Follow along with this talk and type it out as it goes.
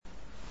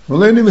We're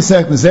learning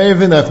Masech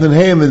Nezerevin, Afnan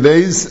Hayim and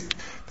Beis.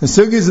 The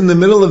sugi is in the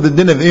middle of the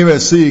din of Ira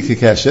Suyi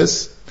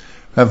Kekeshes.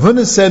 Rav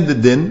Huna said the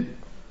din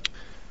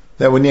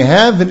that when you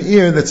have an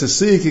ear that's a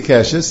Suyi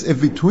Kekeshes,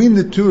 if between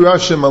the two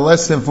Rashim are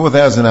less than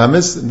 4,000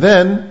 amas,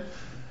 then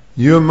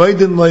you're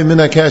Maidin Loi Min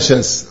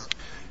HaKeshes.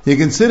 You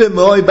consider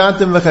Maloi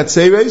Batim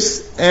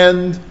V'Chatzeres,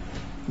 and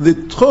the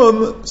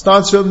Tchum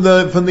starts from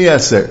the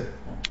Eser,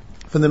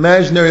 from the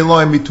imaginary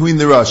line between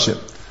the Rashim.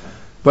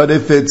 But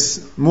if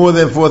it's more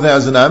than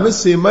 4,000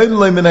 amas, so you might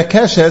lay min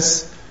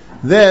hakeshes,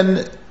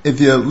 then if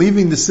you're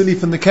leaving the city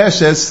from the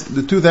keshes,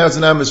 the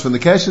 2,000 amas from the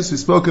keshes, we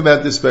spoke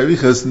about this by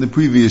Riches in the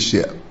previous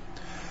year.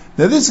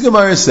 Now this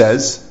Gemara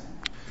says,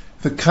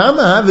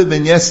 V'kama have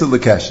ben yesel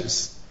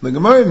l'keshes. The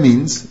Gemara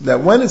means that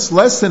when it's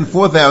less than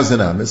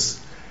 4,000 amas,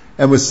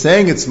 and we're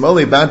saying it's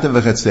molei bantam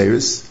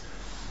v'chatzeris,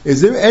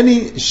 is there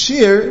any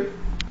shear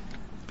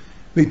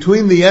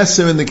between the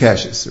yeser and the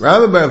keshes?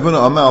 Rabbi Bar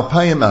Avuna Amar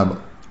Alpayim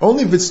Amar.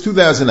 Only if it's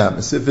 2,000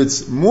 amas. If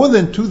it's more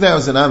than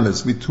 2,000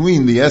 amas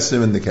between the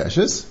Eser and the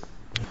Keshes,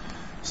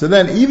 so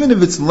then even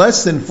if it's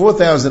less than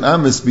 4,000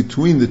 amas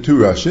between the two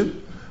Rashim,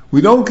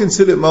 we don't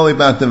consider it Mali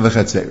Bantam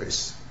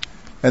V'Chatzeres.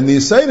 And the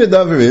Yisayid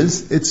Davar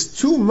is,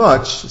 it's too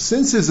much,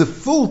 since there's a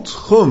full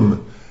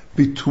Tchum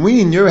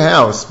between your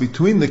house,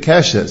 between the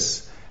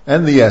Keshes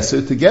and the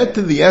Eser, to get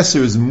to the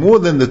Eser is more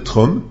than the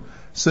Tchum,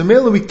 so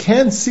merely we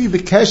can't see the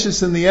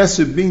Keshes and the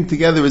Eser being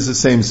together as the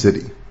same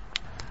city.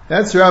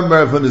 That's Rav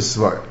Bar Avuna's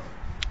svar.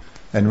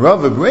 And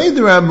Rav Abrei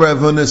the Rav Bar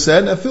Avuna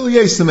said, "Afil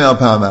yesem al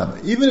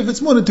palmam." Even if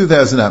it's more than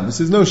 2,000 amas,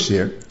 there's no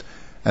shear.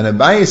 And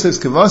Abaye says,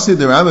 "Kavasi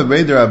the Rav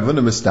Abrei the Rav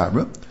Avuna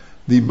mistabra."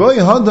 The boy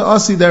had the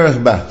asi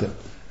derech bata.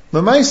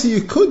 Mamaisi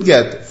you could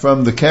get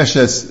from the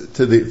keshes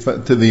to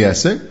the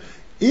eser,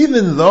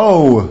 even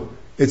though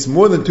it's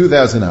more than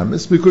 2,000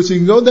 amas, because you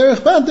can go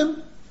derech bata.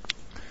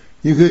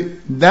 You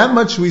could, that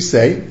much we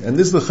say, and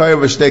this is the chayav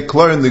v'shtei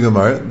klar in the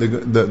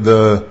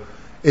Gemara.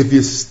 If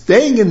you're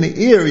staying in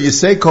the ear, you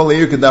say kol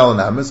eir kadal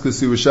anamas,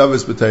 because you were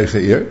shavas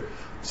b'teicha ear.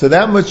 So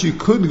that much you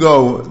could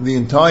go the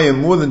entire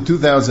more than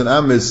 2,000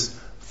 amas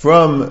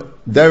from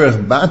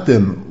derech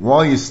batim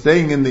while you're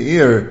staying in the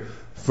ear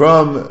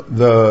from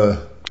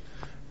the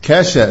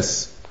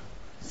keshes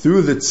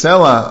through the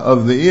tzela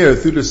of the ear,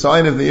 through the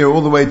side of the ear, all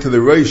the way to the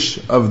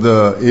reish of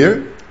the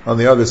ear on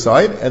the other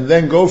side, and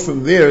then go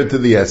from there to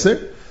the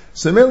eser.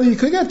 So merely you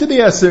could get to the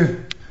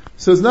eser.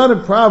 So it's not a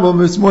problem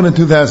if it's more than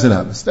 2,000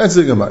 amas. That's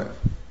the Gemara.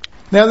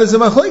 Now there's a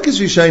machlekes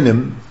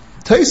Rishonim,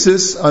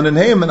 Taisus on an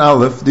Hayim and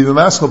Aleph, the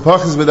V'maschal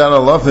Pachas B'dan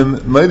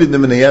Alafim, Meirid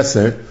Nim and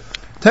Yeser.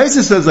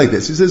 Taisus says like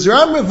this. He says,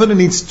 Rav Ravuna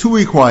needs two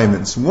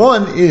requirements.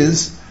 One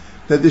is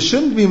that there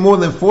shouldn't be more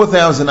than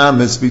 4,000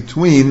 amas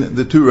between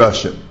the two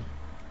Rashim.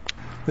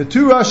 The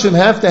two Rashim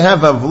have to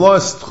have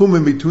avlos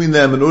tchumim between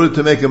them in order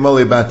to make a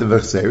molei bata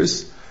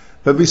v'chseris.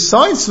 But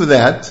besides for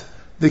that,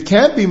 there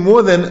can't be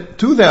more than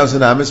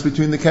 2,000 amas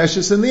between the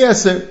Keshes and the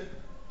Eser.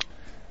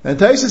 And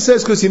Taisa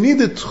says, because you need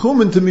the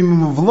Tchumen to be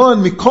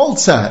muvlan mikol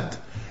tzad.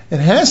 It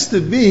has to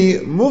be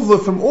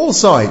muvla from all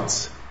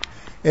sides.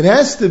 It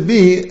has to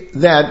be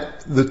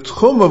that the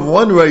Tchum of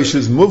one Reish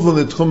is muvlan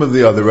the Tchum of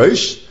the other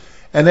Reish,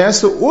 and it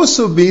has to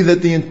also be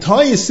that the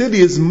entire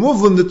city is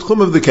muvlan the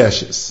Tchum of the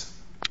Keshes.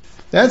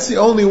 That's the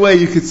only way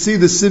you could see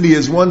the city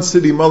as one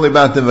city, molei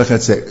bata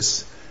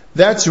v'chatzeres.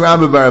 That's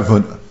Rabbi Bar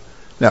Avuna.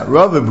 Now,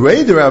 Rav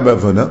Abrei the Rav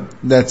Avuna,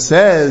 that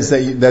says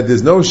that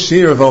there's no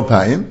shear of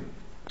Alpayim,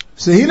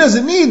 so he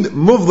doesn't need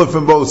muvla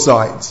from both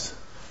sides.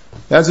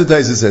 That's what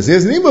Taisa says. He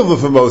doesn't need muvla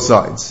from both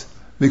sides.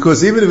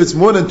 Because even if it's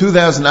more than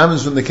 2,000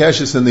 amas from the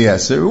Keshes and the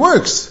Eser, it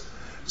works.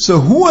 So,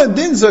 hu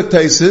adin zok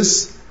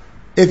Taisis,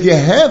 if you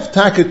have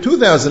taka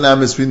 2,000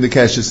 amas between the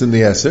Keshes and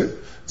the Eser,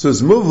 so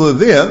it's muvla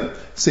there,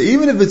 so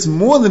even if it's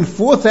more than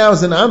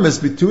 4,000 amas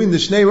between the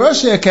Shnei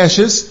Rashi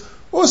Keshes,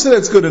 also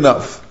that's good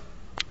enough.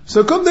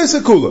 So come there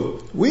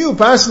sekula. We who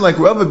pass like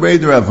Rav Abrei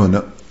the Rav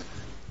Huna.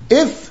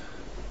 If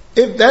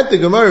that the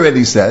Gemara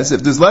already says,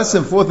 if there's less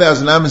than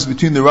 4,000 amas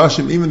between the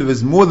Rashim, even if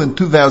it's more than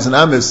 2,000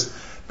 amas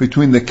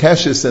between the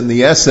Keshes and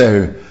the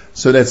Eser,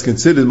 so that's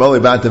considered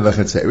molei bata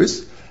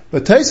v'chatzeres.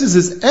 But Taisus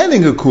is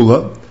adding a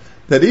kula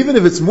that even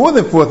if it's more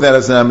than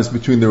 4,000 amas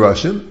between the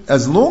Rashim,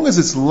 as long as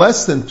it's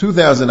less than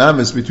 2,000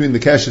 amas between the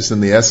Keshes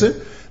and the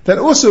Eser, that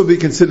also will be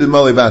considered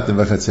molei bata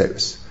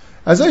v'chatzeres.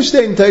 As I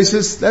state in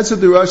Taisus, that's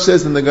what the Rosh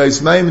says in the Gais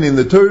Maimon in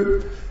the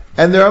Tur,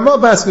 and there are more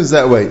paskins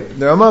that way.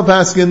 There are more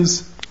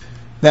paskins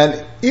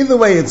that either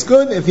way it's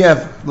good. If you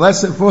have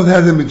less than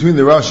 4,000 between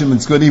the Roshim,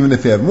 it's good even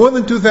if you have more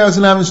than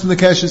 2,000 amas from the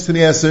Keshes to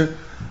the Eser.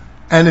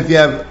 And if you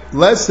have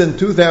less than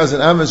 2,000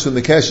 amas from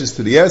the Keshes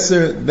to the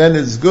Eser, then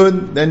it's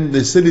good. Then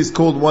the city is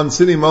called one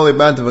city, molei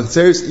bata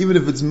v'chatzeres, even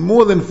if it's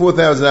more than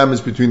 4,000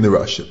 amas between the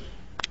Roshim.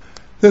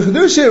 The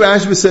Chedushei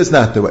Rashba says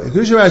not the way.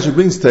 Chedushei Rashba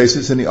brings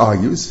Taisus and he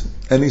argues,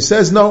 and he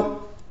says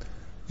no.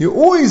 You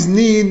always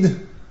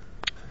need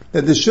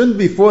that there shouldn't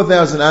be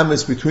 4,000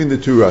 amas between the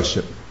two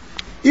Rashim,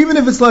 even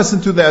if it's less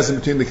than 2,000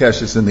 between the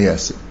Keshes and the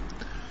Eser.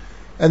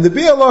 And the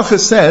Bi'alacha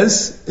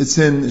says, it's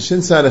in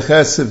Shin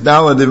Sadaches of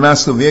Dala de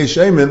Maskal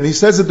V'yesh Eimen, he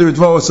says that the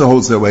Ritva also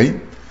holds that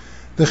way.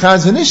 The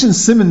Chazon Ish in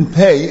Siman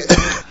Pei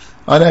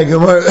Anai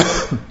Gemara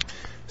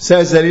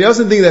says that he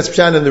doesn't think that's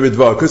Pshat in the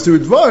Ritva, because the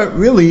Ritva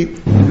really,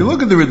 if you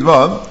look at the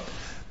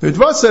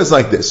Ritva says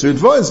like this. The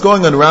Ritva is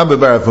going on Rabbi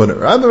Bar Avuna.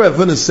 Rabbi Bar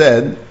Avuna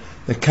said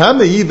that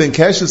Kama Yibin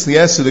Keshes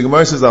Liyeser, the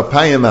Gemara says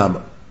Alpayim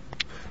Amma.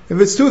 If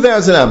it's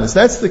 2,000 amas,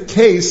 that's the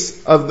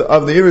case of the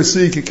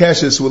Irasui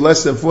Keshes with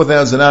less than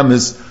 4,000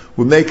 amas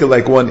would make it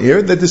like one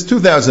ear, that there's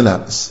 2,000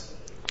 amas.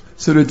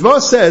 So the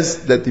Ritva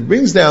says that he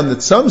brings down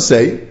that some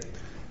say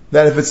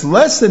that if it's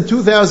less than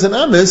 2,000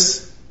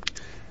 amas,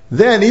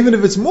 then even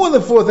if it's more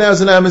than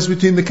 4,000 amas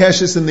between the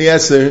Keshes and the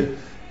Eser,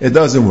 it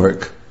doesn't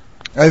work.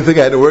 I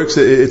forget, it works,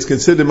 it's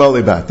considered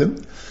Mali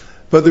Batim.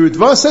 But the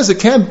Ritva says it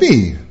can't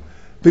be,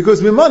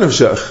 because Mimanav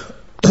Shach.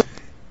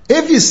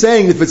 If you're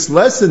saying if it's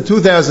less than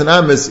 2,000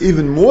 amas,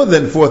 even more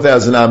than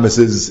 4,000 amas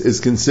is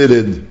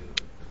considered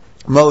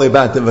Mali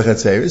Batim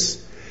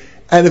V'Chatzeris,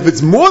 and if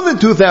it's more than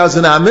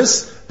 2,000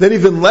 amas, then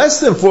even less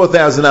than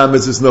 4,000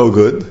 amas is no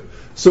good.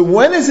 So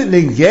when is it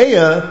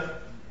Negeya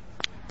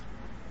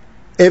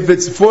if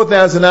it's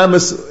 4,000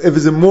 amas, if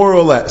it's more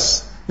or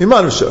less?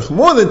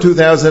 More than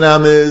 2,000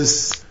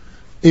 amas,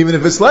 even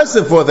if it's less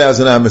than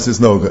 4,000 amas, is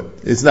no good.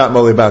 It's not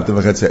Moli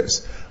Batim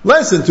V'Chatzeris.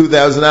 Less than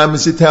 2,000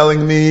 amas, you're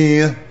telling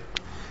me,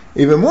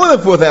 even more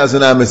than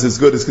 4,000 amas is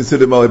good, is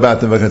considered Moli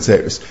Batim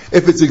V'Chatzeris.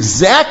 If it's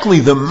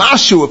exactly the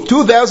mashu of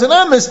 2,000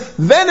 amas,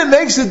 then it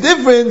makes a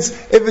difference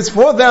if it's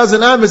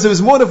 4,000 amas, if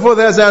it's more than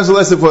 4,000 amas or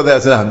less than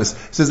 4,000 amas.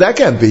 He says that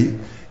can't be.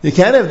 You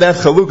can't have that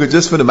chalukah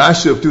just for the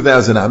mashu of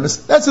 2,000 amas.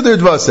 That's what the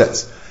Ritva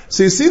says.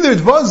 So you see the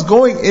Ritva is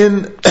going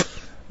in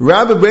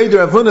Rabbi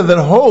Breder Avuna that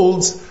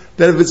holds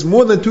that if it's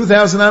more than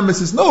 2,000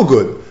 amas, it's no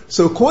good.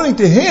 So according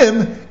to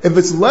him, if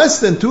it's less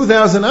than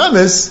 2,000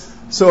 amas,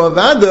 so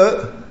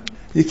avada,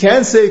 you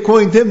can't say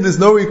according to him there's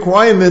no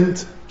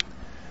requirement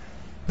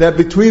that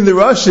between the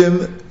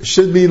Rashim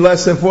should be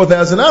less than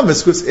 4,000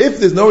 amas, because if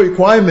there's no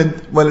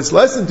requirement when it's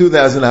less than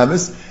 2,000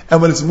 amas,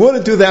 and when it's more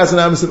than 2,000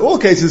 amas, in all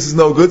cases is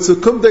no good, so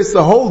kumtes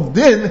the whole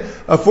din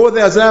of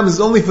 4,000 amas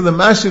is only for the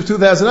mash of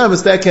 2,000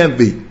 amas, that can't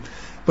be.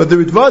 But the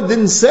Ritva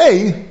didn't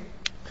say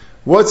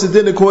what's the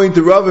din according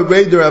to Rabbi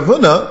Breder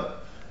Avuna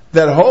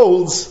that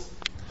holds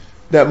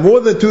that more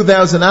than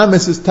 2,000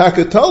 amas is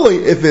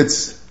takatoli if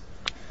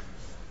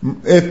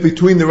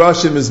between the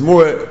Rashim is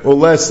more or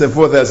less than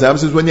 4,000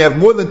 amas. When you have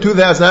more than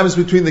 2,000 amas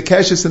between the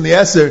Keshes and the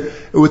Eser,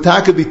 it would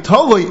taka be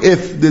totally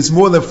if there's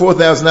more than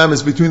 4,000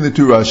 amas between the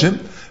two Rashim.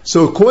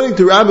 So according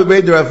to Rabbi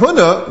Breder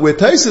Avuna, where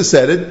Taisa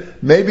said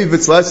it, maybe if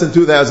it's less than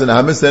 2,000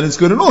 amas, then it's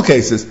good in all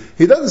cases.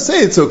 He doesn't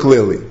say it so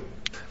clearly.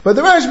 But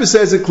the Rashba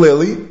says it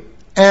clearly,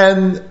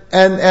 and the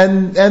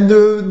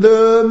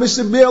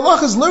Mishnah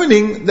B'Alach is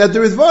learning that the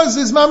Ritva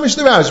is Mamish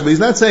the Rashba. He's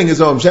not saying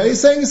his own Shah,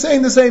 he's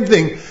saying the same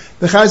thing.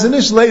 The Chazon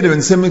Ish later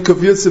in Simon Kuf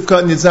Yitzif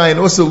Katan Yitzayin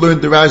also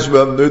learned the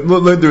Rashba,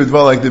 learned the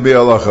Ritva like the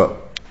B'Alach.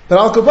 But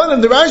Al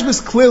Kapanim, the Rashba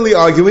is clearly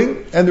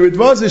arguing, and the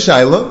Ritva is a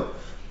Shaila,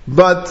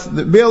 but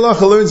the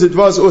B'Alach learns the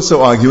Ritva is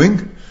also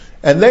arguing,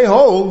 and they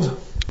hold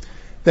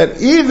that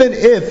even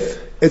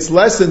if it's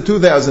less than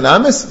 2,000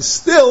 amas,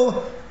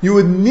 still you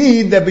would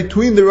need that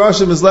between the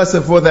Rashim is less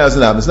than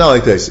 4,000 amas, not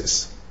like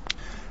Taisis.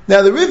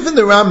 Now the Rif and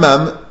the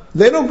Rambam,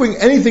 they don't bring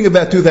anything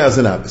about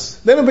 2,000 amas.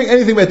 They don't bring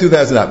anything about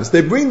 2,000 amas.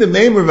 They bring the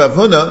Meimer of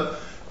Avuna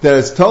that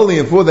it's totally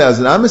in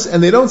 4,000 amas,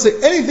 and they don't say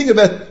anything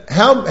about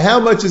how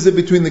much is it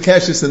between the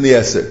Keshes and the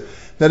Eser.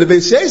 Now the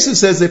Beis Yosef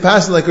says they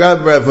pass it like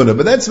Rabbi Avuna,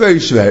 but that's very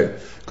shver.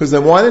 Because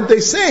then why didn't they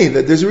say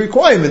that there's a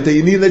requirement that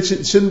you need that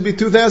shouldn't be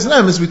 2,000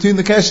 amas between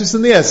the Keshes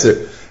and the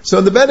Eser? So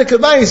in the Bedek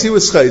Abayis he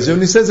was chayzer,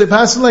 and he says they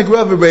pass it like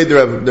Rabbi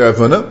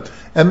Avuna,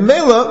 and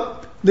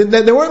Mela,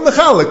 they weren't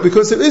mechalik,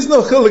 because there is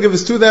no chiluk if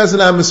it's 2,000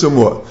 amas or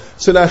more.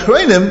 So the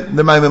Achreinim,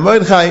 the Maimon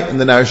Mordechai,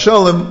 and the Nar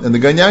Sholem, and the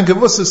Ganyan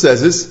Kavusa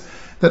says this,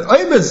 that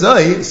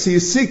Oymazai, so you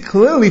see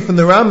clearly from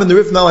the Ram and the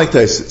Rif not like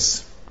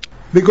Taisis.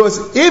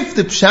 Because if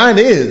the pshat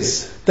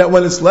is that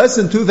when it's less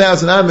than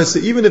 2,000 amas, so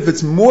even if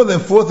it's more than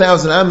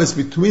 4,000 amas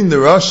between the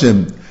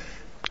Rashim,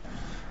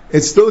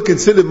 it's still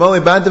considered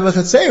Mali Batim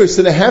V'Chatzeris,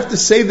 so they have to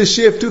say the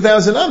share of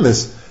 2,000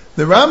 amas.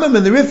 The Rambam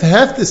and the Rif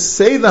have to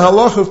say the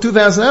halacha of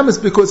 2,000 amas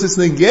because it's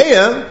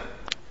negeya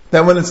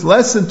that when it's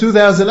less than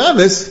 2,000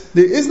 amas,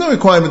 there is no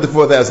requirement of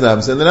 4,000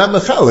 amas, and they're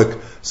not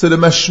mechalik. So the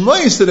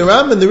mashmois to the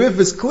Rambam and the Rif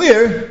is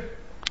clear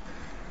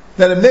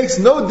that it makes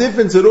no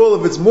difference at all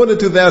if it's more than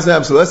 2,000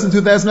 amas or less than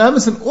 2,000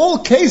 amas. In all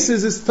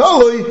cases, it's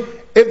totally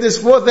if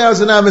there's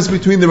 4,000 amas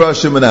between the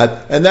Rashim and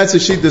not, and that's a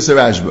Shittas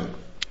Rashba.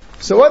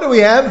 So what do we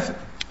have?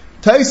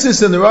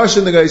 Taisis and the Rosh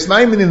and the Gais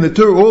Maimon in the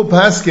Tur all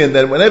paskin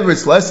that whenever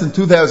it's less than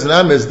 2,000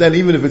 amas, then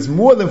even if it's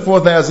more than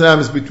 4,000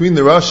 amas between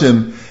the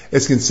Roshim,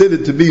 it's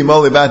considered to be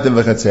Mali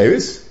Batim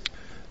V'Chatzeris.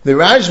 The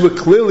Rashba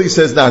clearly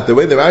says not the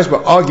way. The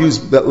Rashba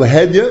argues that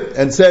Lehedya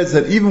and says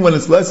that even when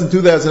it's less than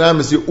 2,000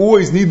 amas, you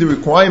always need the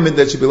requirement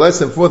that should be less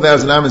than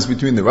 4,000 amas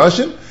between the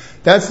Roshim.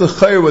 That's the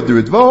Chayr what the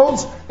Ritva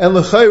holds, and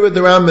the Chayr what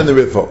the Ram and the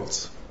Rif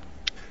holds.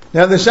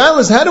 Now the Shaila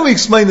is, how do we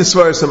explain the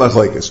Svaras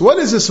HaMachlekes? What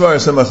is the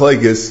Svaras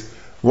HaMachlekes?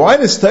 Why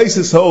does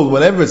Taisus hold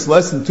whenever it's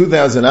less than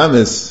 2,000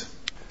 amas,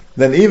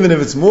 then even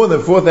if it's more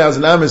than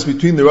 4,000 amas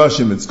between the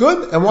Rashim, it's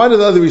good? And why do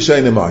the other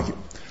Rishayim argue?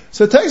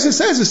 So Taisa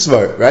says a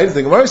svar, right? If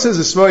the Gemara says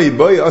a svar,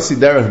 yiboy asi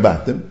derech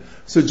batim.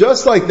 So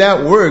just like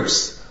that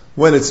works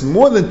when it's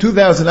more than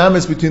 2,000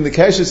 amas between the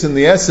Keshes and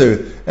the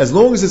Eser, as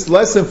long as it's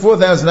less than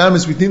 4,000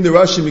 amas between the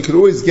Rashim, you could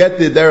always get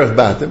the derech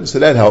batim, so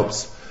that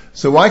helps.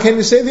 So why can't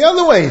you say the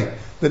other way?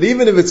 That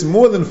even if it's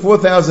more than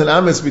 4,000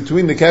 amas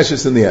between the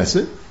Keshes and the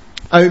Eser,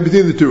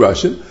 between the two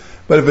Rashim,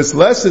 but if it's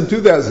less than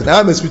 2,000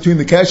 amas between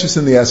the Keshes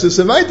and the Eser,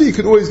 so Vaiti you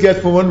could always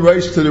get from one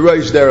Reish to the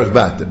Reish derech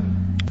batim.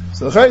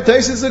 So the Chai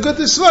Taisis is a good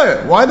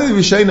Tisvar. Why do the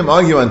Rishayim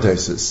argue on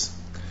Taisis?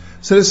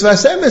 So the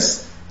Sfas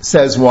Emes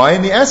says why,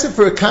 and he asks it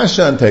for a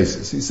kasha on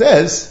Taisis. He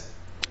says,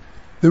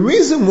 the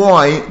reason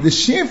why the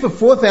shear for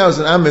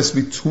 4,000 amas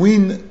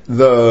between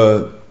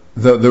the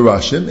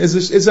Rashim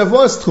is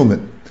Avos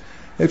Tchumen.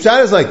 The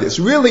Pshat is like this.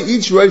 Really,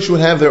 each Reish would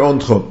have their own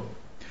Tchum.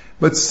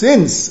 But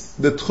since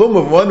the Tchum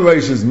of one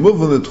Reish is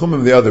moving the Tchum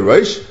of the other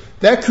Reish,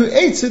 that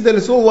creates it that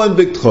it's all one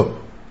big Tchum.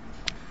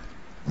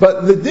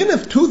 But the din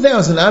of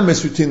 2,000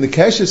 amas between the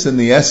Keshes and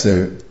the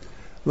Eser,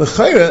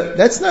 l'chayra,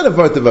 that's not a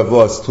vart of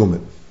Avos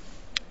Tchumen.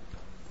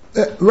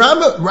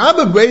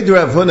 Rabbi Breder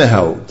Rav Huna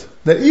held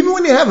that even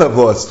when you have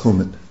Avos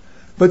Tchumen,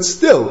 but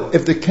still,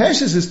 if the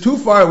Keshes is too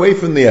far away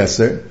from the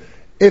Eser,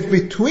 if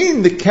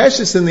between the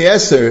Keshes and the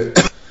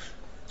Eser,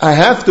 I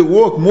have to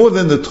walk more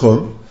than the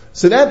Tchum,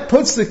 so that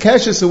puts the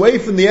Keshes away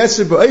from the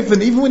Eser, but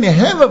even when you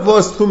have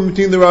Avos Tchumen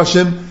between the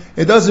Rashim,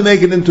 it doesn't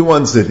make it into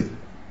one city.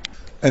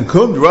 And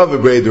comes Rabbi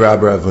Breder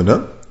Rav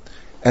Huna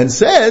and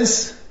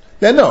says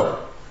that no,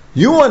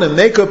 you want to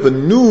make up a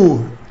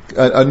new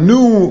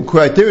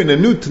criterion, a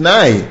new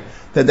Tanai,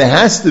 that there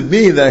has to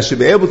be that I should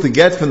be able to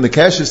get from the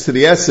Keshes to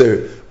the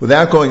Eser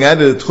without going out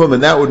of the Tchum,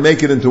 and that would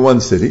make it into one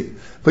city.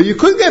 But you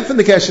could get from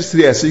the Keshes to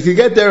the Eser, you could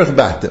get derech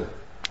batim.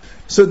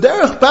 So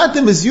derech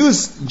batim is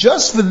used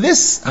just for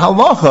this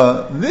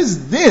halacha, this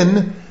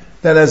din,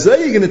 that as you're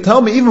going to tell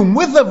me even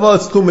with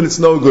Avos Tchumen it's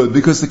no good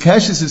because the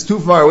Keshes is too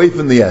far away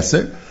from the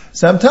Eser.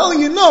 So I'm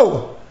telling you,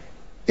 no.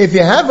 If you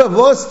have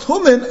Avos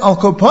Tchumen, al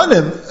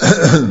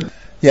kopanim,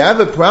 you have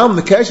a problem,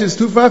 the Keshes is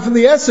too far from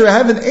the Eser, I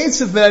have an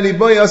eitzef that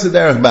Iboy Asa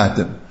Derech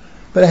Batim.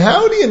 But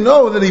how do you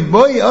know that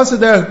Iboy Asa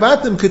Derech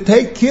Batim could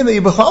take care that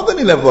Yibachal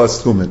B'ni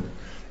Avos Tchumen?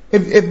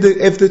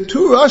 If the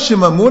two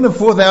Rashim are more than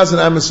 4,000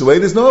 amas away,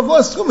 there's no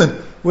Avos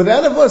Tchumen.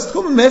 Without Avos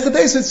Tchumen,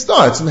 Mechatesi it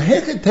starts.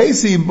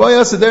 Mechatesi Iboy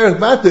Asa Derech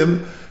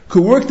Batim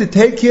could work to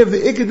take care of the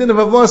Ikadin of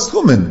Avos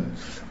Tchumen.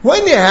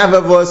 When you have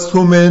Avos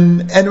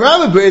Tchumen, and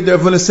Rabbi Breder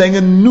Rav Huna is saying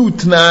a new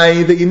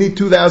Tnai, that you need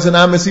 2,000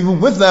 amas even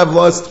with the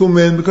Avos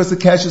Tchumen, because the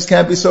Keshes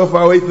can't be so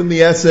far away from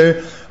the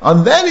Eser,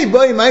 on that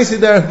Iboy Maisi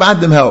Derech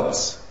Batim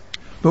helps.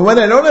 But when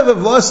I don't have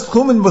Avos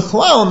Tchumen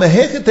B'chlal,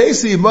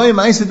 Mehechetesi Iboy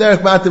Maisi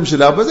Derech Batim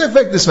should help, as I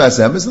affect this Sfas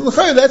Emes, and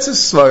l'chayr, that's a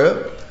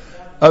svara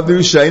of the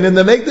Rishayim, and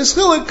they make this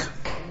chilik.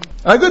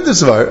 I got the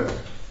svara.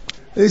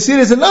 You see,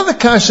 there's another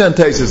kasha on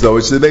Taisus though,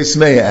 which the Beis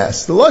Meir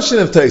asked. The lashon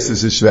of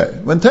Taisus is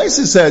shvei. When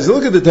Taisus says,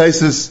 look at the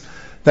Taisus,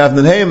 Daf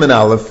Nun Hey and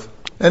Aleph,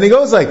 and he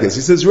goes like this.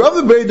 He says,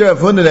 Rabbi Breder Rav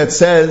Huna that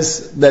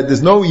says that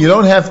there's no, you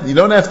don't have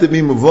to be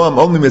muvam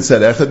only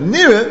mitzad echad.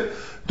 Nira,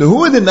 the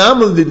hu the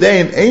namal the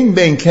day and ein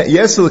bein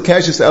yesel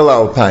kashes el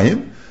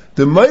alpayim,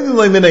 the maiden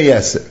loy mina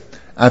yeser.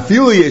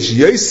 Afilu yesh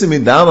yesim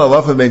in dam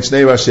alafa ben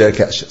shnei rasher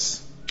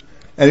kashes.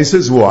 And he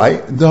says, why?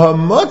 The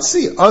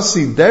hamatzi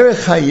asi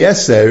derech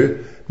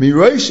hayeser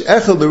mirosh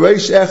echad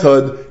l'rosh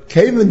echad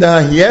kevin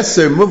da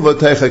yeser muvla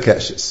teicha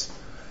kashes.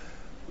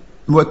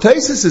 What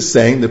Taisus is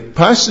saying, the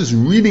Pasha's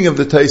reading of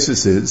the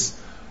Taisus is,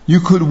 you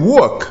could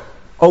walk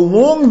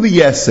along the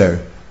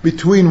Yeser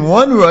between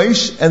one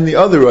Rosh and the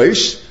other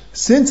Rosh,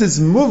 since it's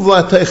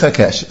Muvla Teicha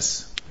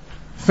Keshes.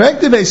 In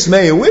fact, the Beis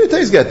Meir, where did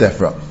Taisus get that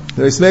from?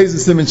 The Beis Meir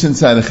is the Siman Shin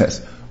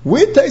Tzadich.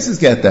 Where did Taisus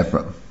get that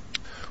from?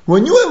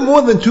 When you have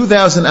more than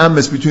 2,000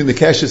 amas between the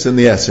Keshes and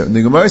the Yeser, and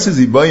the Gemara says,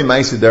 Iboy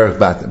Maisi Derech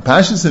Batim,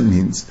 Pasha's it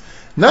means,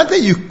 not that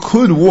you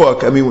could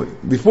walk,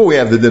 before we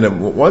have the dinner,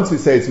 once we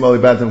say it's Mali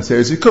Batim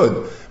Chatzeres, you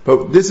could.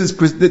 But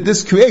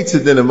this creates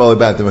a din of Mali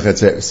Batim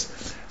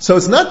Chatzeres. So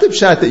it's not the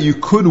pshat that you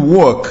could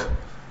walk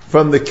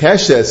from the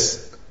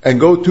Keshes and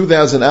go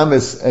 2,000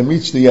 amas and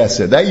reach the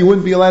Yeser. That you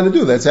wouldn't be allowed to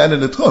do. That's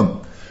added a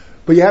Tchum.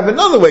 But you have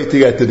another way to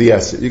get to the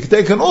Yeser. You could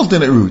take an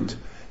alternate route.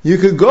 You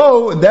could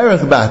go Derech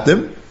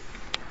Batim,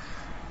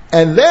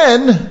 and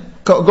then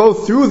go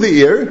through the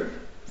ear,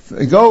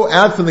 go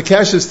out from the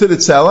Keshes to the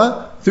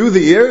Tzela, through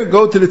the ear,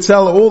 go to the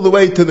Tzela all the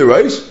way to the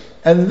Rosh,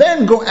 and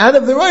then go out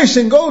of the Rosh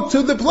and go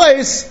to the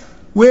place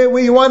where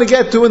you want to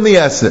get to in the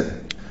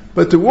Yeser.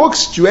 But to walk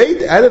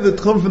straight out of the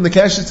Tchum from the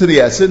Keshes to the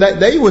Yeser,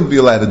 that you wouldn't be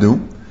allowed to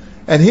do.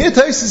 And here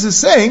Taisus is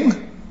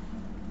saying,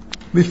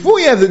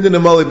 before you have the din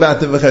of Mali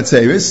Batim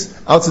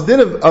V'Chatzeres, also the din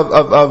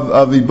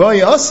of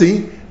Iboy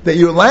Asi, that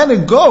you're allowed to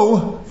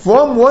go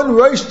from one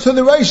Rosh to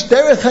the Rosh,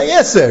 Derech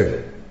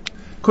HaYeser.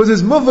 Because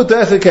it's Muvah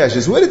Teicha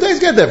Keshes. Where did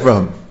Taisus get that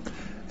from?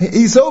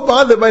 He's so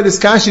bothered by this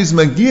Kash, he's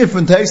Magir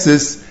from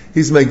Taisus,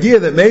 he's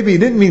Magir that maybe he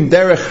didn't mean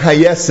Derech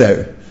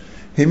HaYeser.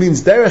 He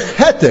means Derech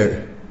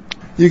Heter.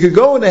 You could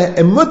go in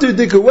a mutter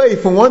dik away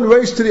from one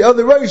Rosh to the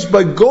other Rosh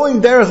by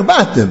going Derech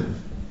Batim.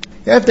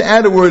 You have to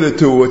add a word or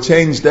two, or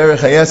change Derech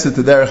HaYeser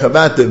to Derech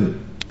HaBatim.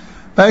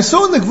 But I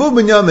saw in the Gvul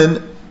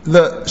Binyamin,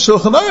 the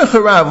Shulchan Aruch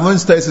Harav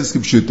learns Taisus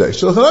Kipshutei.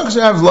 Shulchan Aruch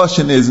Harav's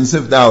lashon is in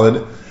Sif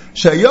Daled,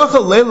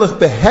 Shayachal leilach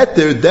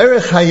beheter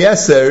derech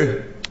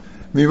hayeser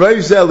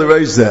mirosh zeh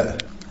l'rosh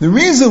zeh. The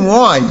reason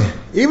why,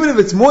 even if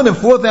it's more than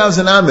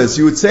 4,000 amas,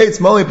 you would say it's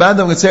moli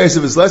badam gatzeres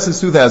if it's less than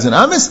 2,000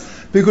 amas,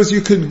 because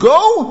you could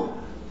go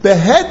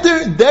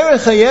beheter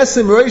derech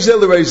hayeser mirosh zeh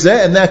l'rosh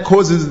zeh, and that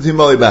causes it to be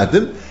moli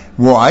badam.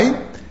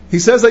 Why? He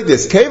says like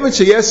this, Kevin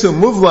sheyesu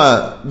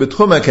muvla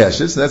b'tchum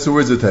hakeshes, that's the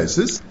words of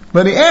Taisus.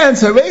 But he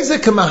adds, Hareze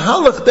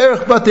k'mahalach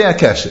derech batei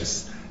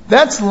hakeshes.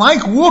 That's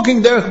like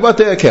walking derech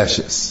batei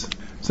hakeshes.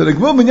 So the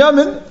Gvul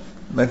Binyamin,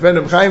 my friend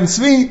Reb Chaim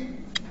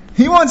Tzvi,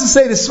 he wants to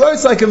say the svar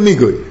is like a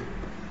migui.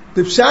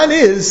 The pshat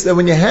is that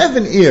when you have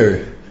an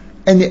ear,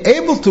 and you're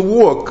able to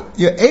walk,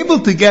 you're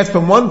able to get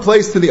from one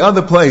place to the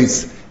other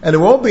place, and it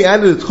won't be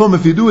added to tchum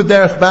if you do a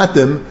derech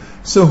batim.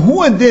 So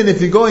who and din,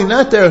 if you're going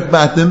not derech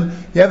batim,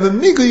 you have a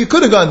migu, you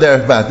could have gone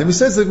derech batim. He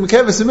says, like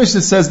Mekeves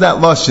Mishnah says that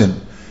lashon.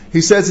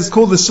 He says it's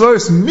called the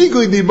svaris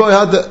migu diboy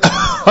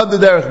had the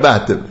derech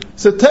batim.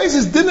 So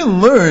Taisus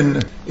didn't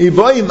learn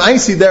iboy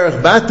maisi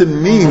derech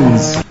batim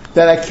means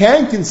that I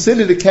can't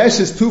consider the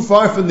keshes too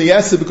far from the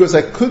yesa because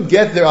I could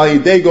get there al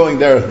yidei going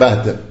derech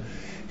batim.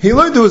 He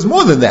learned there was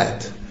more than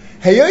that.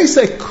 Hayos,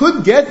 I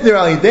could get there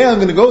al yidei, I'm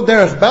going to go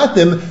derech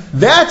batim.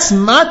 That's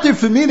matter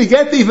for me to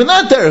get there even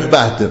not derech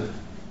batim.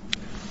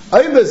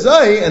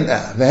 Ayvazai and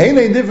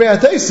v'heinei divrei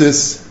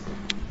Taisus.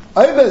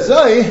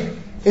 Ayvazai,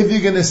 if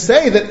you're going to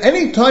say that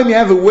any time you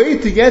have a way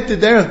to get to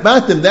derech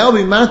batim, that'll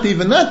be mat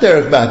even not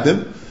derech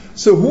batim.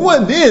 So who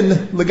and in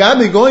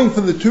legabi going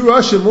from the two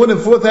Roshim more than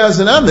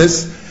 4,000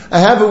 amis, I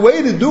have a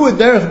way to do it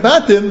derech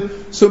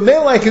batim. So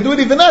male I can do it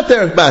even not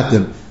derech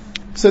batim.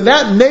 So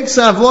that makes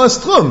avlos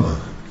tchum.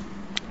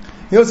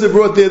 He also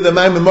brought there the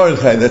Maimon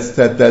Mordechai.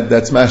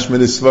 That's mashman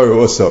isvar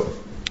also.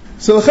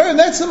 So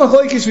that's the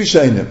machlokes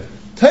Rishonim.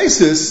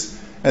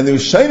 Taisus, and the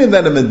Rishonim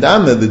that are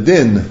medama the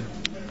din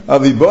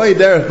of iboy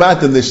derech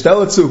batim, the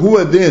shtelatzu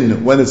hua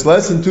din, when it's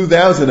less than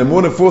 2,000 and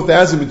more than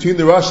 4,000 between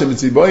the Roshim,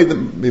 it's iboy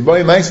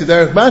maisi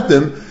derech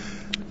batim.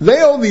 They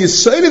hold the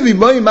side of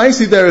iboy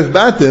maisi derech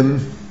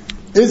batim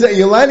is that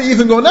you're allowed to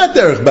even go not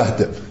derech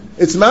batim.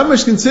 It's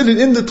mamash considered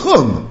in the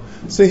tchum.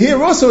 So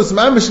here also it's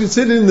mamash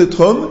considered in the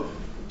tchum,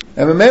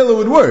 and Mamela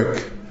would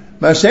work.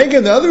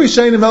 Mashenka, the other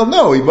Rishonim held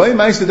no, iboy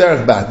maisi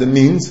derech batim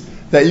means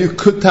that you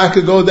could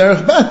taka go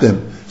derech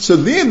batim. So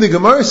there the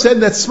Gemara said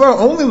that svar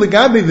only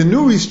legabe the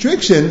new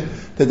restriction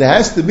that there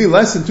has to be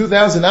less than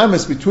 2,000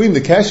 amas between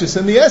the kashrus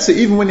and the yesa,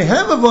 even when you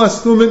have a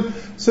vlas tumen.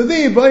 So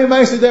there iboy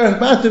maisi derech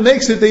batim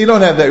makes it that you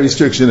don't have that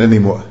restriction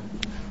anymore.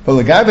 But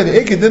legabe the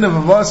ikadin of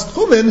a vlas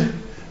tumen,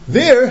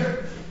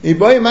 there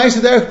iboy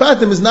maisi derech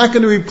batim is not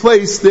going to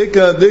replace the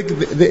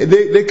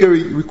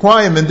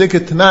requirement, the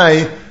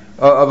tanai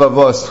of a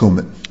vlas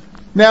tumen.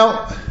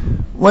 Now,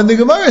 when the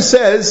Gemara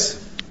says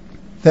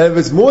that if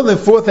it's more than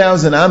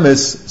 4,000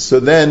 amas,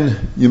 so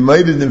then you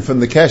made it from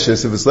the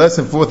keshes. If it's less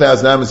than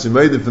 4,000 amas, you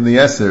made it from the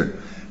yeser.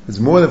 If it's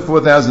more than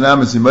 4,000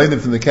 amas, you made it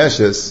from the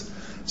keshes.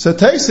 So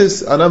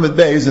Taisus on Amid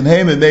Beis and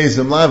Haim and Beis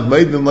and Lav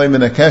made them lame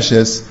in a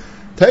keshes.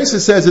 Taisus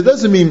says it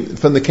doesn't mean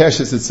from the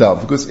keshes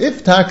itself, because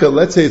if taka,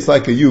 let's say it's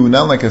like a U,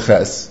 not like a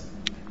ches,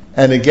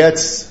 and it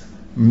gets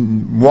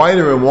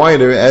wider and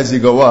wider as you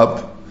go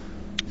up,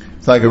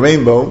 it's like a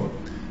rainbow,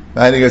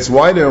 and it gets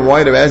wider and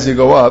wider as you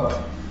go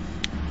up.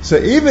 So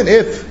even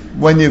if,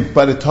 by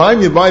the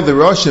time you buy the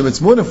Roshim,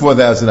 it's more than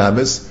 4,000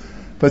 amas,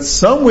 but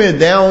somewhere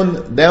down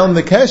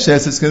the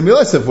keshes, it's going to be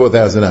less than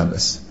 4,000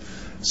 amas.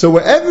 So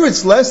wherever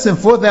it's less than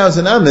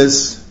 4,000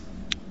 amas,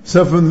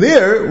 so from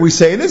there, we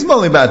say it is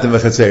moli batim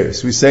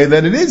v'chatzeres. We say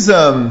that it is,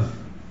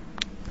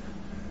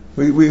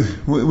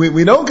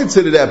 we don't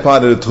consider that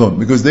part of the tchum,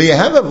 because there you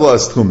have a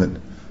vlas tchumen.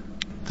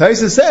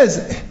 Taisa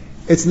says,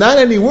 it's not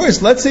any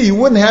worse. Let's say you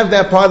wouldn't have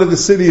that part of the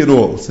city at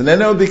all. So then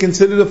that would be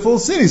considered a full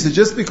city. So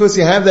just because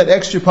you have that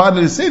extra part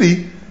of the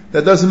city,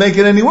 that doesn't make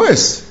it any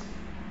worse.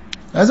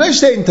 As I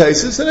state in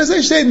Taisus, and as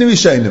I state in the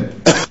Rishonim.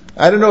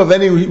 I don't know of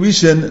any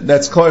Rishon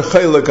that's called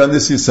Chayluk on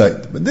this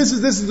site. But this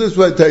is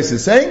what Taisus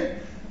is saying.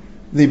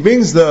 He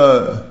brings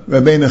the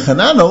Rabbeinu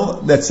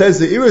Chananel that says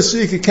the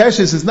Irasui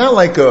Keshes is not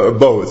like a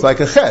bow, it's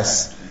like a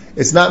ches.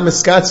 It's not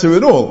miskatzer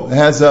at all. It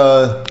has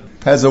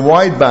a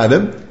wide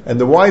bottom, and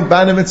the wide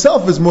bottom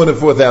itself is more than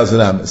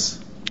 4,000 amas.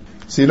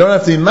 So you don't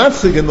have to be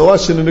matchik in the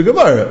lashon in the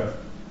Gemara.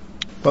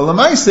 But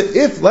lamaisa,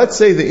 if let's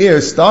say the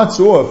ear starts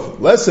off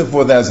less than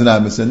 4,000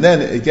 amas, and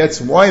then it gets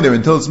wider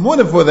until it's more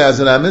than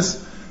 4,000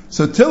 amas,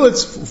 so till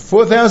it's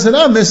 4,000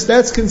 amas,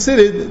 that's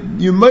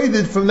considered you made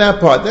it from that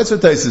part. That's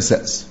what Taisa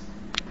says.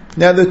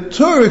 Now the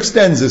Torah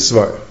extends this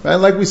svar, right?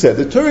 Like we said,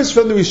 the Torah is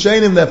from the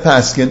Rishonim that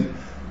paskin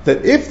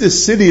that if the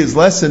city is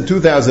less than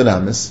 2,000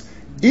 amas,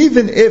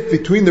 even if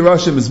between the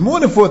Roshim is more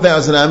than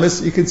 4,000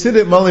 amas, you consider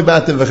it mali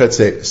batim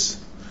v'chatzeres.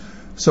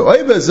 So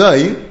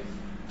Oibazai,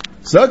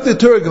 Zak the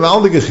Torah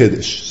Gavaldig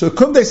Chiddush. So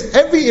Kumdes,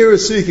 every era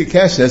Suyyik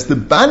Keshes, the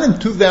banim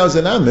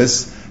 2,000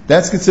 amas,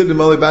 that's considered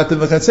mali batim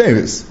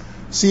v'chatzeres.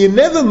 So you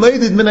never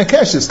made it min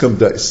Keshes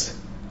Kumdes.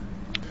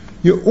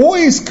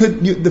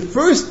 the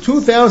first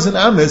 2,000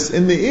 amas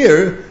in the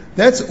ear,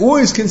 that's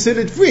always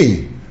considered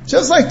free.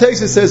 Just like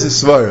Taisa says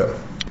is Svara,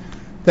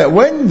 that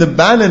when the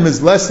banim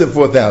is less than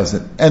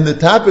 4,000, and the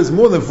top is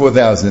more than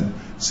 4,000,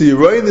 so you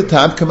roy the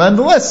top, command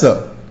the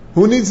lesser.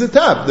 Who needs the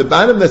top? The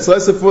banim that's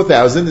less than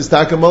 4,000 is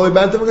takamoli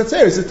bantam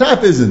katseris. The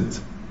top isn't.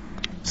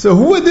 So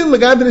who would do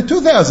the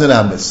 2,000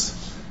 amas?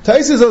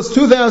 Taisa says those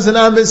 2,000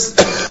 amas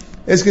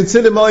is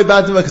considered moli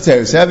bantam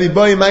katseris. Have you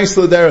boy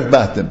maislo derech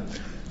batam?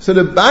 So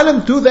the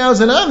banim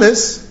 2,000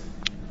 amas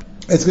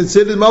is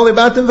considered moli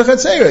bantam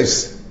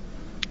katseris.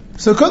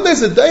 So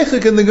there's a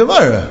daichik in the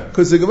Gemara,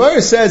 because the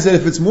Gemara says that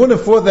if it's more than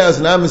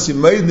 4,000 amas, you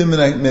made them min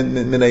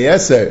a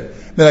yeser,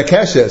 min a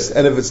keshes,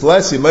 and if it's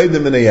less, you made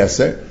them min a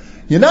yeser.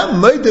 You're not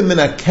made them min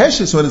a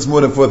keshes when it's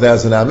more than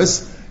 4,000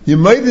 amas. You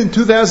made them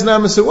 2,000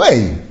 amas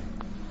away.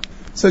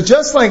 So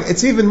just like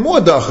it's even more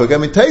dachuk. I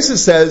mean, Taisa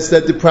says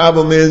that the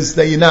problem is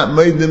that you're not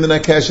made them min a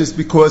keshes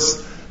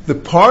because the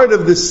part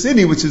of the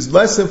city which is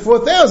less than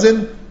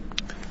 4,000,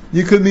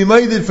 you could be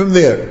made it from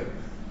there.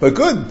 But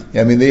good.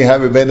 I mean, there you have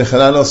Rebbeinu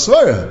Chanan al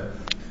Svara.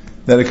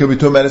 That it could be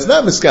talking about it's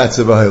not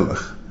Miskatza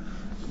v'Hailach.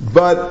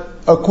 But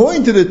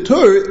according to the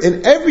Torah,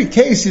 in every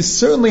case you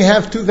certainly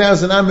have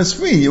 2,000 amas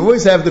free. You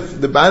always have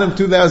the bottom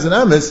 2,000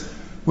 amas,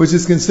 which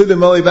is considered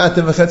Mali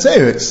Batim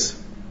v'Chatzeris.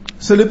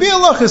 So the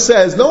Bi'alacha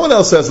says, no one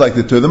else says like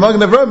the Torah. The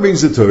Magen Avraham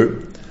brings the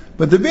Torah,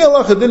 but the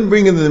Bi'alacha didn't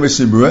bring it in the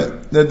Mishnah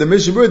Berurah. The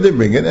Mishnah Berurah didn't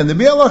bring it, and the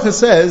Bi'alacha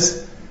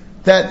says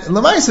that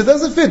Lamaisa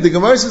doesn't fit. The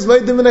Gemara says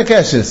Leidim and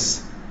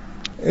Akashis.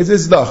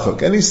 It's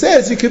dachuk, and he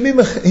says you can be.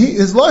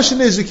 His lashon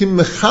is you can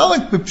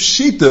mechalik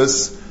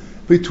b'pshitas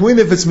between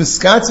if it's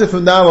miskatze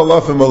from dal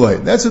alaf and malay.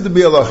 That's what the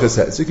Bi'alacha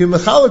says. You can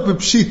mechalik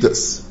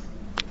b'pshitas,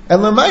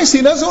 and Lamaisa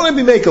he doesn't want to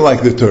be making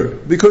like the Torah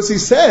because he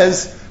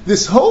says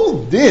this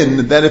whole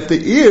din that if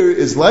the ear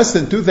is less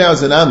than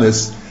 2,000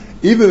 amas,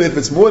 even if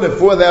it's more than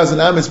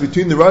 4,000 amas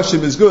between the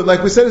Rashim is good.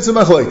 Like we said, it's a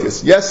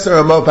machlokes. Yes, there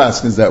are more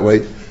paskins that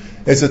way.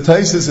 It's a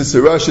Taisus, it's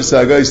a Rosh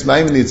Hashanah,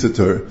 Maimon, it's a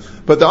Torah.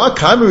 But there are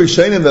Kamer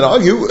Rishonim that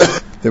argue.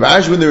 The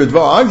Rashba and the Ritva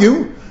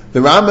argue. The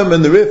Rambam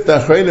and the Rif, the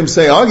Achreinim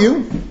say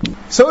argue.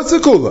 So it's a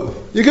kula.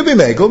 You can be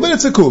mekel, but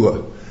it's a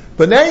kula.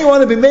 But now you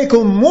want to be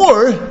mekel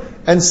more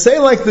and say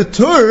like the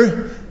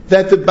Torah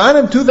that the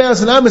bottom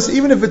 2,000 amas,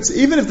 even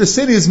if the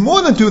city is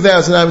more than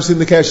 2,000 amas in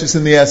the Keshes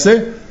and the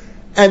Eser,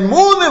 and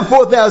more than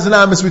 4,000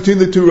 amas between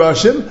the two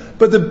Rashim,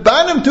 but the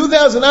bottom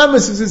 2,000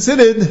 amas is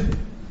considered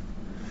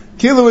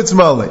kilo it's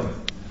mali.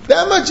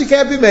 That much you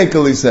can't be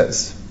mekel, he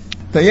says.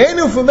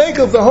 Tayenu for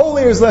mekel if the whole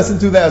ear is less than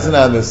 2,000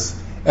 amas.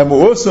 And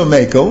we're also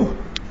mekel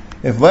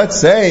if, let's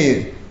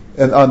say,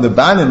 on the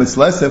banim it's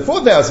less than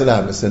 4,000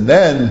 amas, and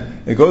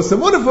then it goes to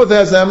more than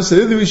 4,000 amas, so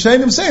the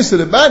Rishonim say, so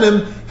the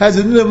banim has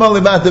a dinah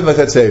mali batim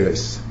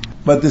v'chatzeres.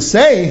 But to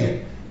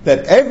say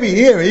that every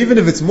year, even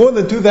if it's more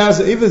than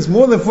 2,000, even if it's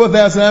more than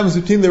 4,000 amas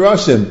between the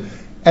Rashim,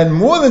 and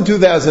more than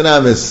 2,000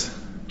 amas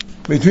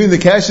between the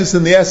Kashis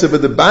and the Eser,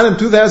 but the banim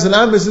 2,000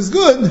 amas is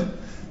good,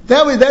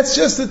 that's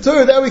just the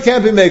Torah, that we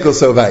can't be mekel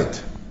so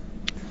right.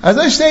 As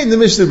I state in the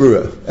Mishnah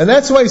Berurah, and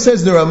that's why he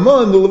says the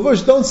Ramah and the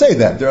Lavush don't say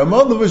that. The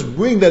Ramah and the Lavush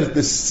bring that if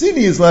the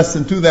city is less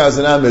than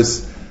 2,000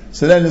 amas,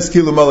 so then it's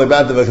kilu malei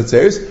b'anta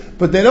v'chatzeres.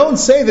 But they don't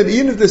say that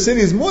even if the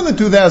city is more than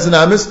 2,000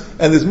 amas,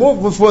 and there's more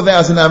than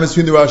 4,000 amas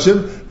between the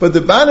Rashim, but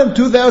the bottom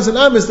 2,000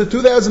 amas, the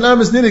 2,000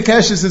 amas nida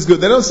kashis is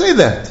good. They don't say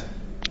that.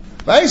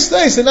 I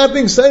state, they're not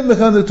being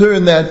saimach on the Torah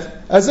in that,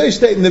 as I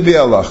state in the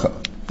Bi'alacha.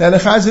 Now the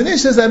Chazon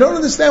Ish says, I don't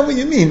understand what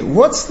you mean.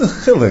 What's the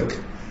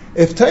chilik?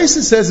 If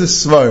Taisa says a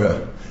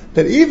svara,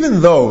 that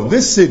even though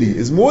this city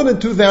is more than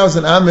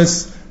 2,000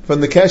 amas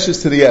from the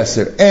Keshes to the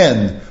Eser,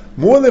 and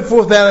more than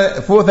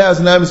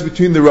 4,000 amas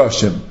between the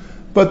Rashim,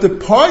 but the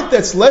part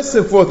that's less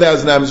than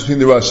 4,000 amas between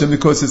the Rashim,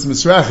 because it's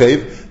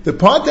Misrachev, the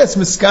part that's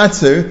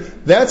Miskatzer,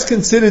 that's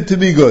considered to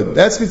be good.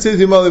 That's considered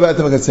to be Mali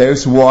Batam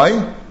HaKatzeres.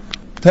 Why?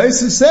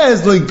 Taisa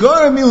says,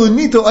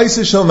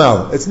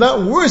 it's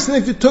not worse than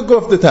if you took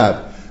off the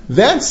top.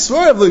 That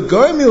svara of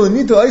Legar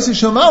Milanito Aisa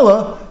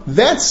Shamala,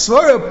 that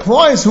svara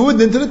applies who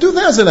into the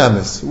 2,000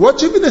 amas. What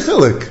should be the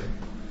chilik?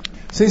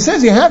 So he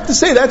says you have to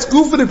say that's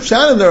Gufa the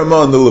Pshan and the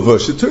Ramah and the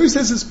Lavush. The Torah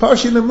says it's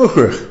Parshi and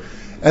Mukhrich.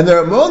 And the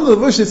Ramah and the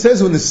Lavush, it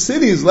says when the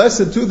city is less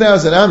than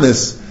 2,000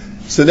 amas,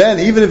 so then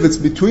even if it's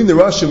between the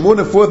Rosh and more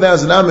than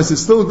 4,000 amas,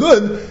 it's still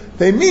good.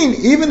 They mean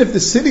even if the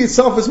city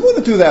itself is more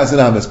than 2,000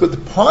 amas, but the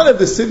part of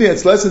the city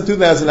that's less than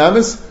 2,000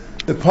 amas,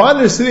 the part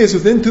of the city is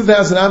within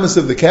 2,000 amas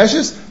of the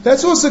Keshes,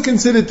 that's also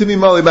considered to be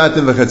Mali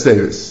Batim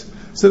v'Chatzeres.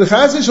 So the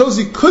Chazon shows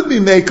you could be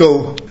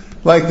mekel,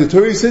 like the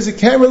Torah says, you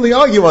can't really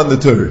argue on the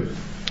Torah.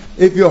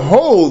 If you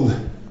hold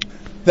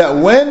that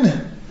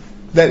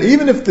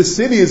even if the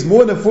city is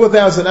more than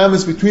 4,000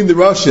 amas between the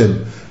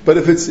Rashim, but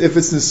if it's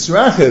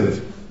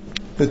Nisrachiv,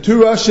 the two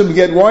Rashim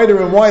get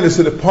wider and wider,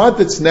 so the part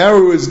that's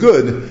narrow is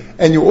good,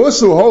 and you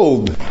also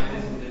hold,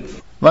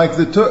 like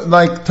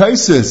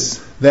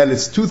Taisus, that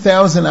it's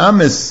 2,000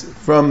 amas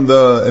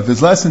if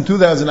it's less than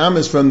 2,000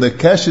 amas from the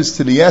Keshes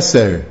to the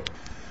Eser.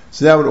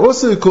 So that would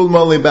also be called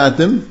Mali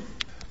Batim.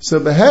 So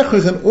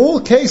behechich, in all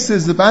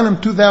cases, the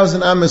banim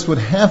 2,000 amas would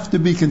have to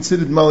be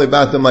considered mali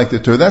batim like the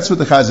Torah. That's what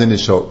the Chazon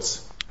Ish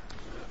holds.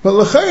 But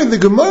l'chayr, the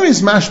Gemara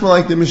is mashma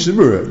like the Mishnah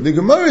Berurah. The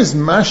Gemara is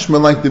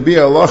mashma like the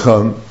Biur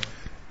Halacha,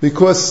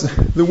 because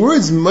the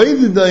words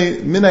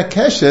meididai min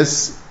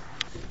hakeshes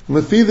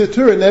lefi the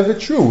Torah are never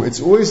true.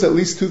 It's always at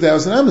least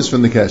 2,000 amas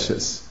from the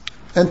keshes.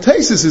 And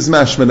Taisus is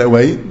mashma that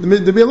way.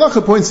 The Biur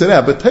Halacha points it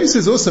out, but Taisus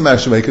is also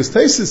mashma because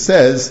Taisus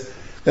says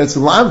that it's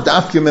lav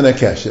dafka min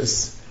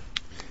hakeshes.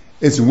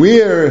 It's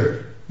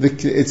where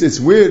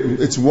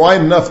it's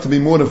wide enough to be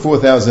more than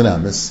 4,000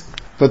 amas.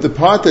 But the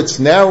part that's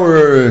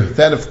narrower,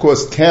 that of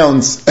course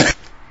counts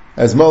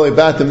as Molei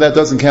Batim, that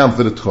doesn't count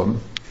for the Tchum.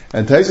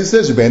 And Taisus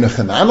says, Rabbeinu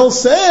Chananel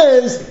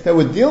says that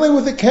we're dealing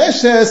with a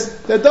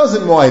Keshes that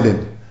doesn't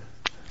widen,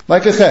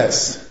 like a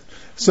Ches.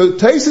 So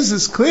Taisus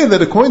is clear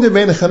that according to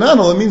Rabbeinu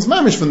Chananel, it means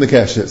Mamish from the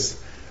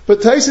Keshes.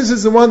 But Taisus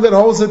is the one that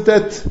holds it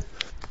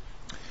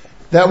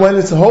that when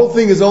the whole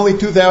thing is only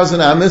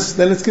 2,000 amas,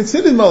 then it's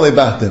considered Molei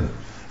Batim.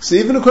 So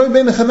even according to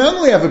Rabbeinu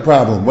Chananel, we have a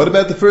problem. What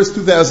about the first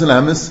 2,000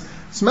 amas?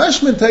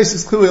 Smashman and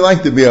Taisus clearly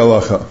like the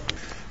Biur Halacha.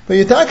 But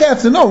you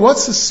have to know,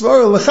 what's the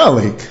Svara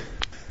L'chalik?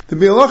 The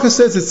Biur Halacha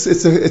says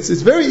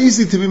it's very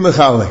easy to be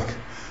Mechalik.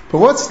 But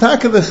what's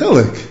Taka the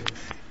Chilik?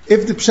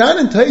 If the Pshat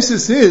and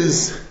Taisus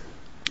is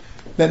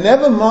that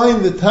never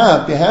mind the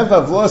top, you have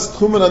Avlas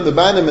Tchumen on the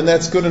bottom and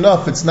that's good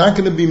enough, it's not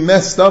going to be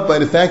messed up by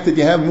the fact that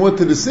you have more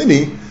to the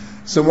city,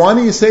 so why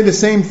don't you say the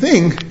same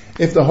thing?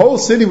 If the whole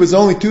city was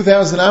only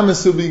 2,000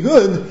 amas, it would be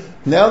good.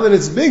 Now that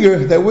it's bigger,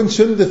 that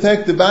shouldn't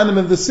affect the bottom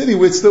of the city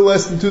where it's still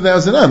less than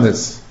 2,000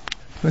 amas.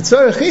 But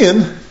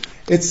Tzarachian,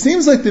 it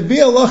seems like the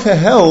Biur Halacha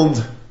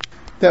held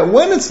that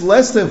when it's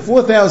less than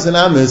 4,000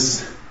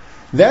 amas,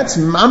 that's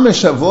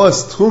mamash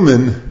avos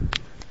tchumen.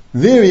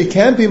 There you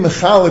can't be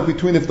mechalik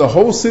between if the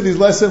whole city is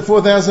less than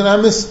 4,000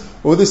 amas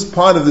or this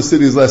part of the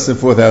city is less than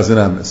 4,000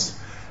 amas.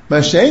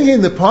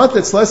 Mashengen, the part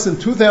that's less than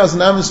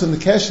 2,000 amas from the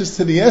keshes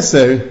to the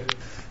yeser,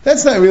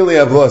 that's not really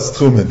avos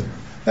tchumen.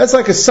 That's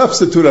like a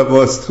substitute of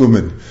avos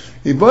tchumen.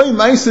 Iboy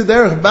ma'aser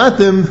derech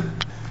batim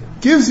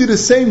gives you the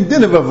same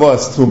din of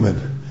avos tchumen.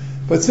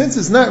 But since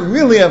it's not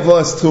really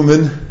avos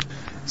tchumen,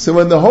 so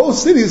when the whole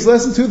city is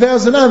less than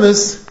 2,000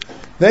 amas,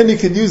 then you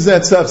can use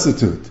that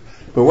substitute.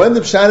 But when the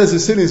pshat is the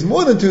city is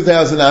more than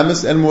 2,000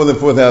 amas and more than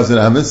 4,000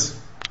 amas,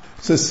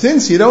 so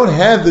since you don't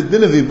have the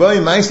din of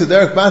Iboy ma'aser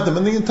derech batim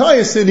in the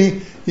entire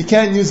city, you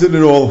can't use it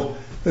at all.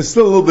 It's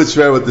still a little bit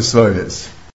shver what the svar is.